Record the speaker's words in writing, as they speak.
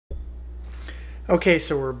Okay,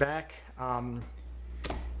 so we're back.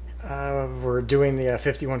 We're doing the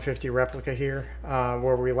 5150 replica here.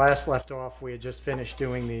 Where we last left off, we had just finished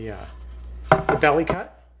doing the belly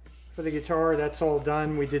cut for the guitar. That's all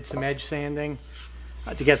done. We did some edge sanding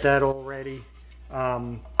to get that all ready.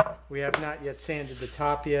 We have not yet sanded the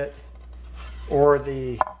top yet, or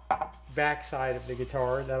the back side of the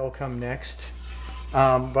guitar. That'll come next.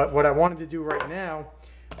 But what I wanted to do right now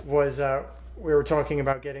was we were talking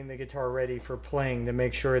about getting the guitar ready for playing to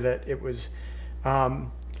make sure that it was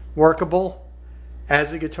workable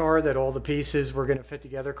as a guitar, that all the pieces were going to fit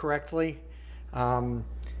together correctly, and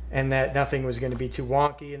that nothing was going to be too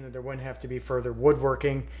wonky, and that there wouldn't have to be further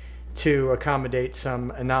woodworking to accommodate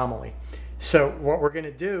some anomaly. So what we're going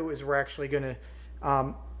to do is we're actually going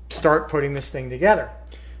to start putting this thing together.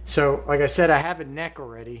 So like I said, I have a neck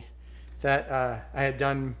already that I had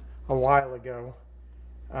done a while ago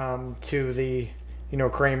to the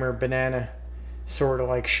Kramer banana sort of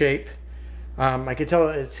like shape. I can tell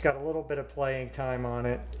it's got a little bit of playing time on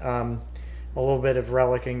it, a little bit of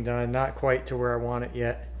relicing done, not quite to where I want it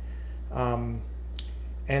yet. And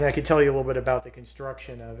I can tell you a little bit about the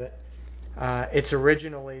construction of it. It's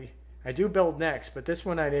originally, I do build necks, but this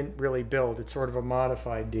one I didn't really build. It's sort of a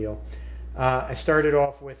modified deal. I started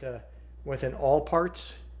off with an all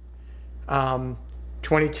parts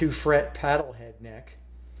 22 fret paddle head neck.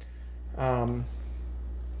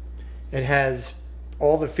 It has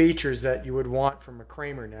all the features that you would want from a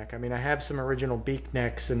Kramer neck. I mean, I have some original beak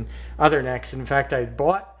necks and other necks. In fact, I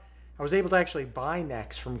was able to actually buy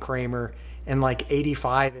necks from Kramer in like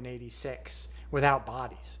 85 and 86 without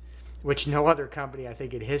bodies, which no other company I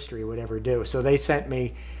think in history would ever do. So they sent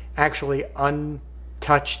me actually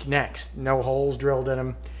untouched necks, no holes drilled in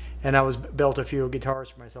them, and I built a few guitars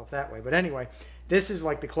for myself that way. But anyway, this is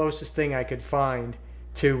like the closest thing I could find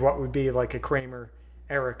to what would be like a Kramer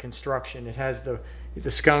era construction. It has the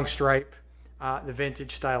skunk stripe, the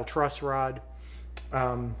vintage style truss rod,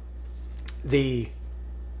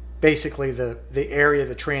 basically the area,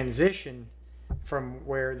 the transition from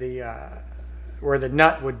where the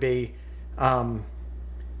nut would be to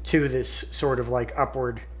this sort of like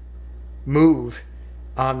upward move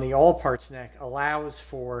on the all parts neck allows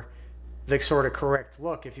for the sort of correct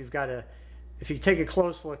look. If you take a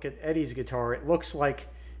close look at Eddie's guitar, it looks like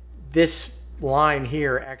this line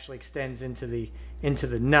here actually extends into the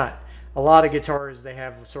nut. A lot of guitars, they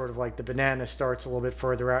have sort of like the banana starts a little bit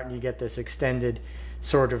further out and you get this extended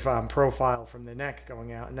sort of profile from the neck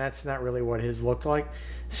going out, and that's not really what his looked like.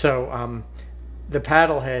 So the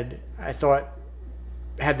paddle head, I thought,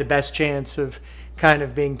 had the best chance of kind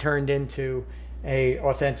of being turned into a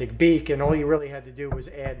authentic beak, and all you really had to do was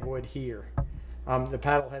add wood here. The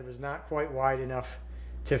paddle head was not quite wide enough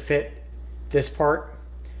to fit this part,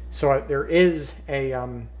 so there is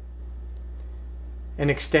an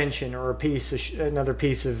extension or another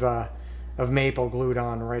piece of maple glued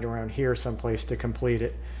on right around here someplace to complete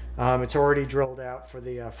it. It's already drilled out for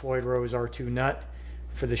the Floyd Rose R2 nut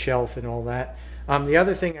for the shelf and all that. The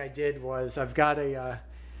other thing I did was I've got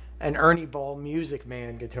an Ernie Ball Music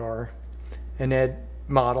Man guitar, an Ed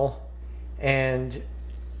model, and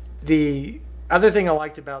the other thing I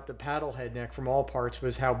liked about the paddle head neck from all parts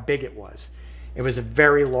was how big it was. It was a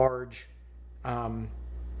very large, well,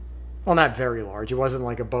 not very large. It wasn't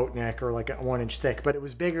like a boat neck or like a 1-inch thick, but it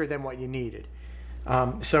was bigger than what you needed.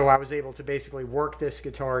 So I was able to basically work this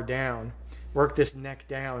neck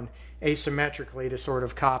down asymmetrically to sort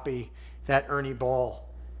of copy that Ernie Ball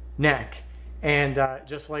neck. And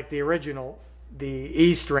just like the original, the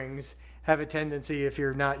E strings have a tendency, if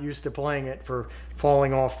you're not used to playing it, for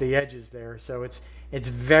falling off the edges there. So it's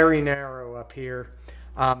very narrow up here.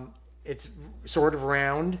 It's sort of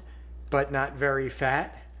round, but not very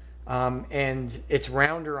fat. And it's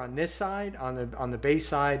rounder on this side, on the bass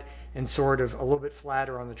side, and sort of a little bit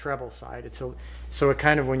flatter on the treble side. So it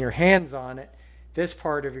kind of, when your hand's on it, this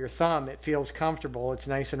part of your thumb, it feels comfortable. It's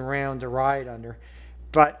nice and round to ride under.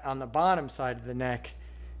 But on the bottom side of the neck,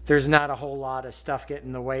 there's not a whole lot of stuff getting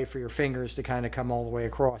in the way for your fingers to kind of come all the way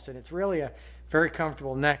across. And it's really a very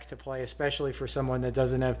comfortable neck to play, especially for someone that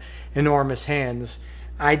doesn't have enormous hands.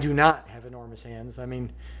 I do not have enormous hands. I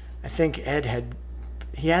mean, I think Ed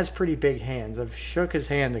he has pretty big hands. I've shook his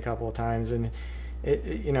hand a couple of times, and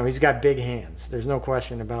he's got big hands. There's no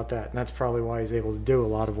question about that, and that's probably why he's able to do a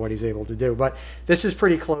lot of what he's able to do. But this is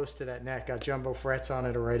pretty close to that neck. Got jumbo frets on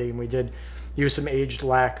it already, and we did use some aged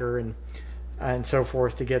lacquer and so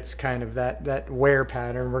forth to get kind of that wear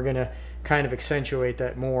pattern. We're going to kind of accentuate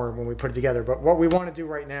that more when we put it together. But what we want to do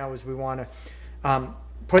right now is we want to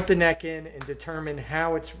put the neck in and determine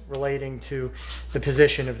how it's relating to the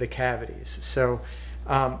position of the cavities. So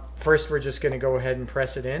First, we're just going to go ahead and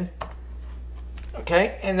press it in.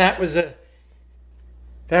 Okay, and that was a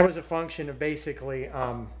function of basically,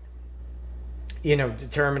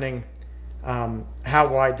 determining how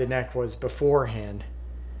wide the neck was beforehand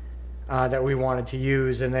that we wanted to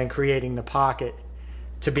use, and then creating the pocket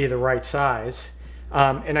to be the right size.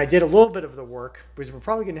 And I did a little bit of the work, because we're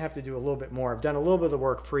probably going to have to do a little bit more. I've done a little bit of the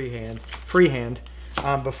work freehand,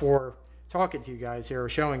 before talking to you guys here, or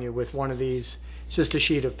showing you with one of these. It's just a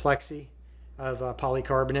sheet of plexi of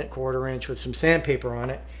polycarbonate, 1/4 inch, with some sandpaper on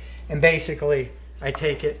it. And basically, I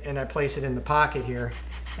take it and I place it in the pocket here,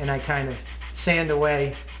 and I kind of sand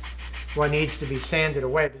away what needs to be sanded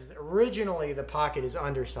away, because originally the pocket is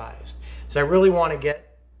undersized. So I really want to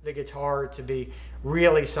get the guitar to be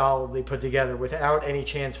really solidly put together without any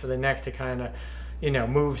chance for the neck to kind of,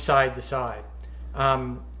 move side to side.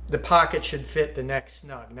 The pocket should fit the neck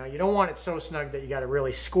snug. Now, you don't want it so snug that you got to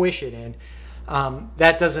really squish it in.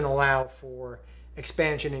 That doesn't allow for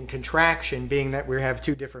expansion and contraction, being that we have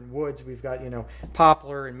two different woods. We've got,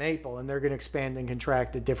 poplar and maple, and they're going to expand and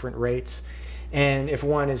contract at different rates. And if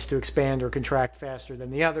one is to expand or contract faster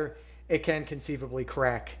than the other, it can conceivably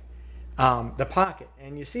crack the pocket.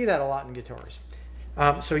 And you see that a lot in guitars.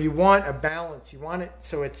 So you want a balance. You want it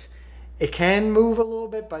so it can move a little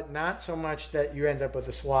bit, but not so much that you end up with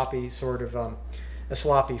a sloppy sort of a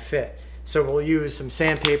sloppy fit. So we'll use some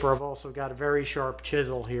sandpaper. I've also got a very sharp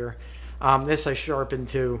chisel here. This I sharpened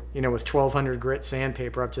to, with 1200 grit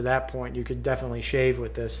sandpaper. Up to that point, you could definitely shave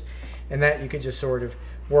with this, and that you could just sort of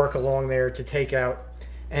work along there to take out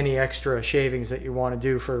any extra shavings that you want to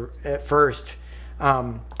do at first.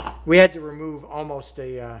 We had to remove almost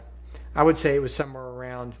I would say it was somewhere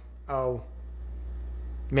around,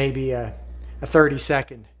 maybe a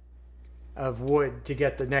 30-second of wood to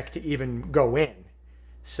get the neck to even go in.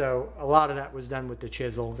 So a lot of that was done with the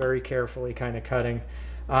chisel, very carefully kind of cutting,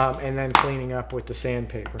 and then cleaning up with the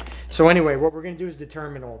sandpaper. So anyway, what we're going to do is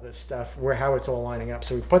determine all this stuff, how it's all lining up.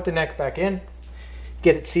 So we put the neck back in,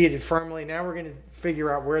 get it seated firmly. Now we're going to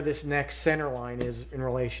figure out where this neck center line is in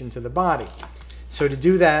relation to the body. So to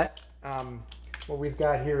do that, what we've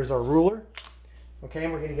got here is our ruler. Okay,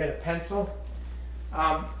 and we're going to get a pencil.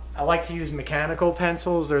 I like to use mechanical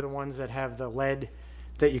pencils. They're the ones that have the lead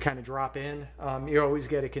that you kind of drop in. You always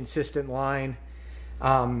get a consistent line.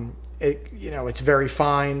 It's very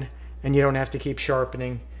fine, and you don't have to keep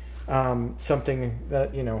sharpening. Something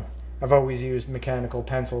that, I've always used mechanical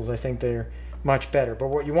pencils. I think they're much better. But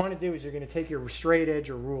what you want to do is you're going to take your straight edge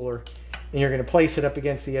or ruler, and you're going to place it up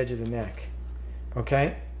against the edge of the neck.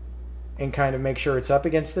 Okay? And kind of make sure it's up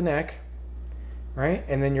against the neck. Right?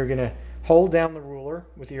 And then you're going to hold down the ruler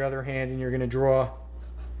with your other hand, and you're going to draw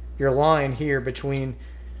your line here between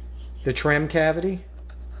the trem cavity,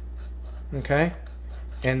 okay,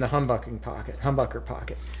 and the humbucker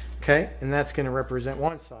pocket, okay, and that's going to represent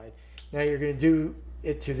one side. Now you're going to do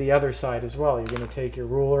it to the other side as well. You're going to take your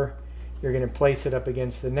ruler, you're going to place it up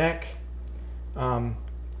against the neck,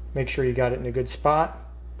 make sure you got it in a good spot,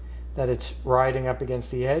 that it's riding up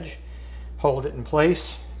against the edge, hold it in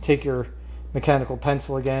place, take your mechanical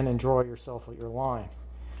pencil again and draw yourself your line.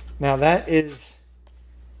 Now that is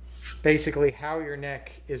basically how your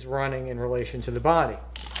neck is running in relation to the body.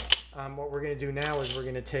 What we're going to do now is we're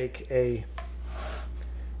going to take a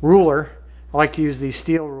ruler. I like to use these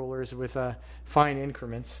steel rulers with fine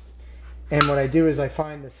increments. And what I do is I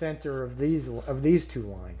find the center of these two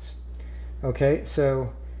lines. Okay,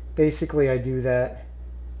 so basically I do that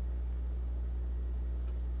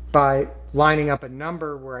by lining up a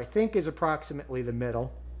number where I think is approximately the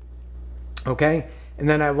middle. Okay, and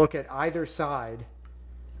then I look at either side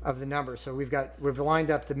of the number. So we've lined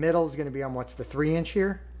up the middle is going to be on what's the 3-inch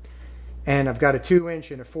here, and I've got a 2-inch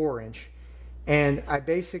and a 4-inch, and I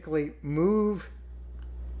basically move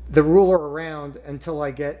the ruler around until I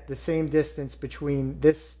get the same distance between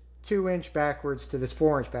this 2-inch backwards to this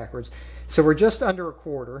 4-inch backwards. So we're just under a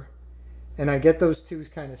quarter, and I get those two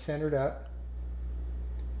kind of centered up,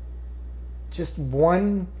 just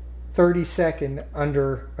 1/32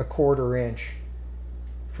 under a 1/4 inch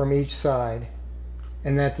from each side.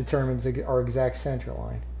 And that determines our exact center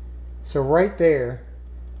line. So right there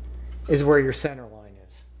is where your center line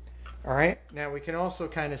is. All right. Now we can also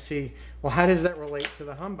kind of see, well, how does that relate to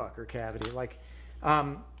the humbucker cavity? Like,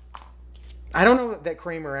 I don't know that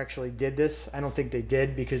Kramer actually did this. I don't think they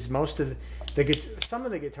did, because some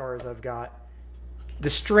of the guitars I've got, the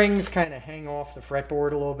strings kind of hang off the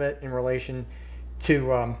fretboard a little bit in relation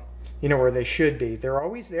to where they should be. They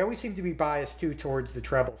always seem to be biased towards the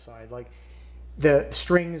treble side. Like, the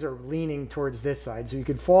strings are leaning towards this side, so you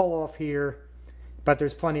could fall off here, but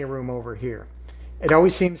there's plenty of room over here. It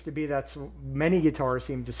always seems to be many guitars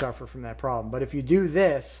seem to suffer from that problem. But if you do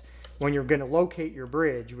this, when you're going to locate your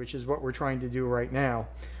bridge, which is what we're trying to do right now,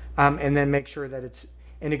 and then make sure that it's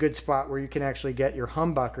in a good spot where you can actually get your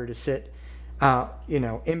humbucker to sit,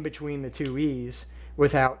 in between the two E's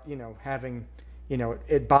without, having,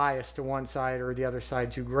 it biased to one side or the other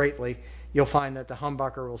side too greatly, you'll find that the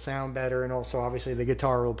humbucker will sound better, and also obviously the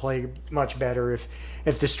guitar will play much better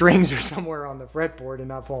if the strings are somewhere on the fretboard and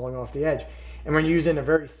not falling off the edge. And when you're using a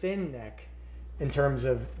very thin neck, in terms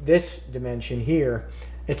of this dimension here,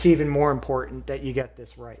 it's even more important that you get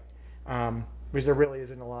this right, because there really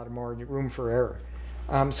isn't a lot of more room for error.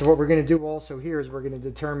 So what we're going to do also here is we're going to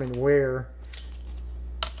determine where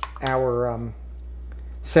our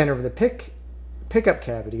center of the pickup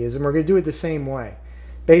cavity is, and we're going to do it the same way.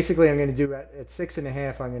 Basically, I'm going to do at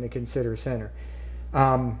 6.5, I'm going to consider center.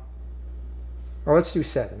 Or let's do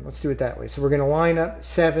 7. Let's do it that way. So we're going to line up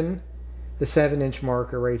 7, the 7-inch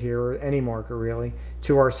marker right here, or any marker really,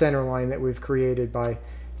 to our center line that we've created by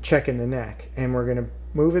checking the neck. And we're going to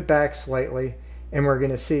move it back slightly, and we're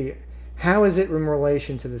going to see how is it in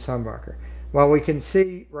relation to this humbucker. Well, we can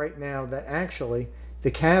see right now that actually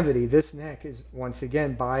the cavity, this neck, is once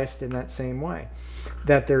again biased in that same way.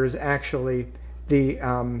 That there's actually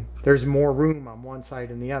there's more room on one side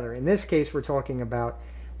than the other. In this case, we're talking about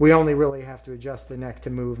we only really have to adjust the neck to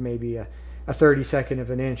move maybe a 32nd of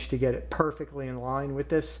an inch to get it perfectly in line with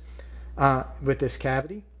this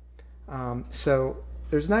cavity. So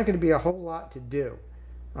there's not going to be a whole lot to do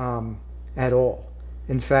at all.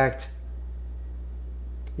 In fact,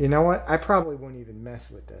 you know what? I probably wouldn't even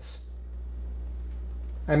mess with this.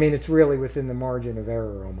 I mean, it's really within the margin of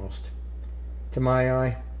error almost, to my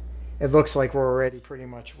eye. It looks like we're already pretty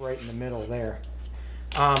much right in the middle there.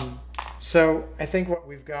 So I think what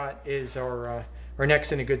we've got is our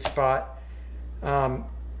neck's in a good spot.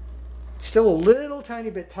 It's still a little tiny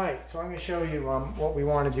bit tight, so I'm going to show you what we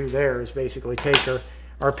want to do there is basically take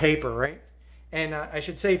our paper, right? And I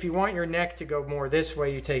should say, if you want your neck to go more this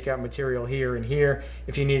way, you take out material here and here.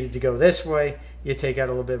 If you need it to go this way, you take out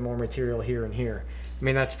a little bit more material here and here. I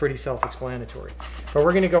mean, that's pretty self-explanatory. But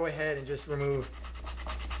we're going to go ahead and just remove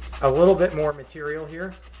a little bit more material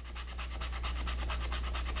here,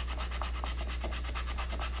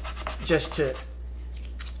 just to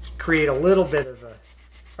create a little bit of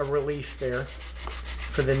a relief there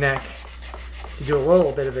for the neck, to do a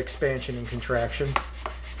little bit of expansion and contraction.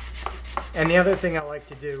 And the other thing I like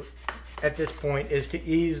to do at this point is to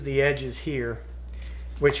ease the edges here,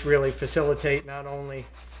 which really facilitate not only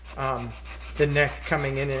the neck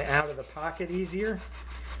coming in and out of the pocket easier,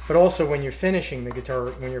 but also when you're finishing the guitar,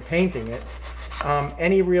 when you're painting it,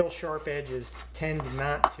 any real sharp edges tend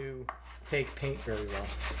not to take paint very well,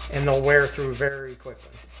 and they'll wear through very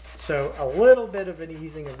quickly. So a little bit of an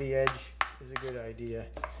easing of the edge is a good idea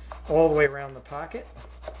all the way around the pocket.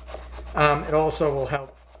 It also will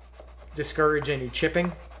help discourage any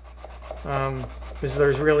chipping, because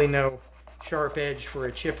there's really no sharp edge for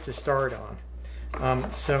a chip to start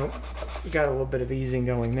on. So we got a little bit of easing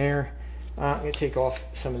going there. I'm going to take off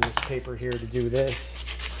some of this paper here to do this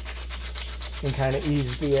and kind of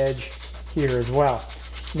ease the edge here as well.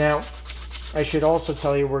 Now, I should also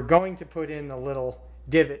tell you we're going to put in a little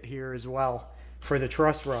divot here as well for the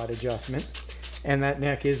truss rod adjustment, and that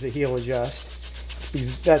neck is a heel adjust,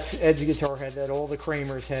 because that's Ed's guitar had that, all the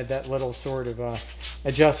Kramers had that little sort of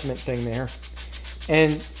adjustment thing there.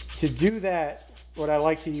 And to do that, what I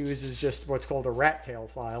like to use is just what's called a rat tail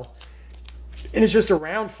file, and it's just a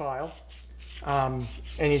round file, and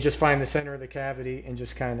you just find the center of the cavity and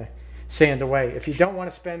just kind of sand away. If you don't want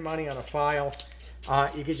to spend money on a file,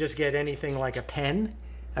 you could just get anything like a pen.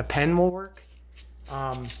 A pen will work.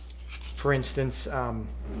 For instance,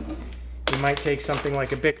 you might take something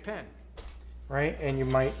like a Bic pen, right? And you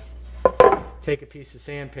might take a piece of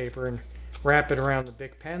sandpaper and wrap it around the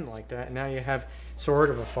Bic pen like that. And now you have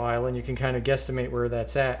sort of a file, and you can kind of guesstimate where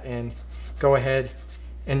that's at and go ahead.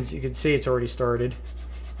 And as you can see, it's already started.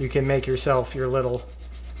 You can make yourself your little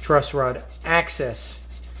truss rod access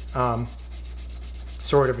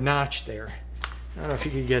sort of notch there. I don't know if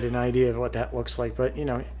you could get an idea of what that looks like, but you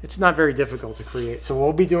know, it's not very difficult to create. So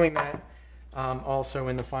we'll be doing that also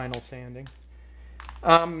in the final sanding.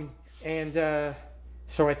 So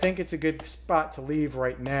I think it's a good spot to leave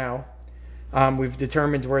right now. We've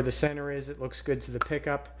determined where the center is. It looks good to the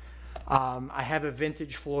pickup. I have a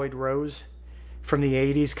vintage Floyd Rose from the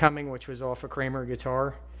 80s coming, which was off a Kramer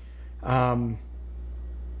guitar.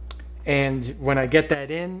 And when I get that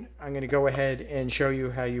in, I'm going to go ahead and show you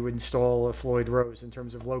how you install a Floyd Rose in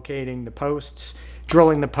terms of locating the posts,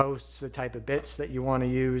 drilling the posts, the type of bits that you want to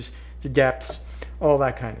use, the depths, all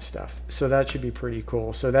that kind of stuff. So that should be pretty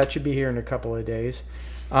cool. So that should be here in a couple of days.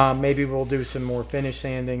 Maybe we'll do some more finish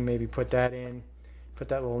sanding, maybe put that in, put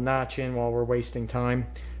that little notch in while we're wasting time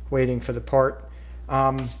waiting for the part.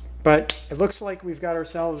 But it looks like we've got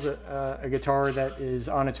ourselves a guitar that is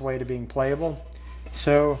on its way to being playable.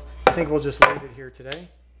 So I think we'll just leave it here today,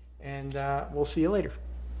 and we'll see you later.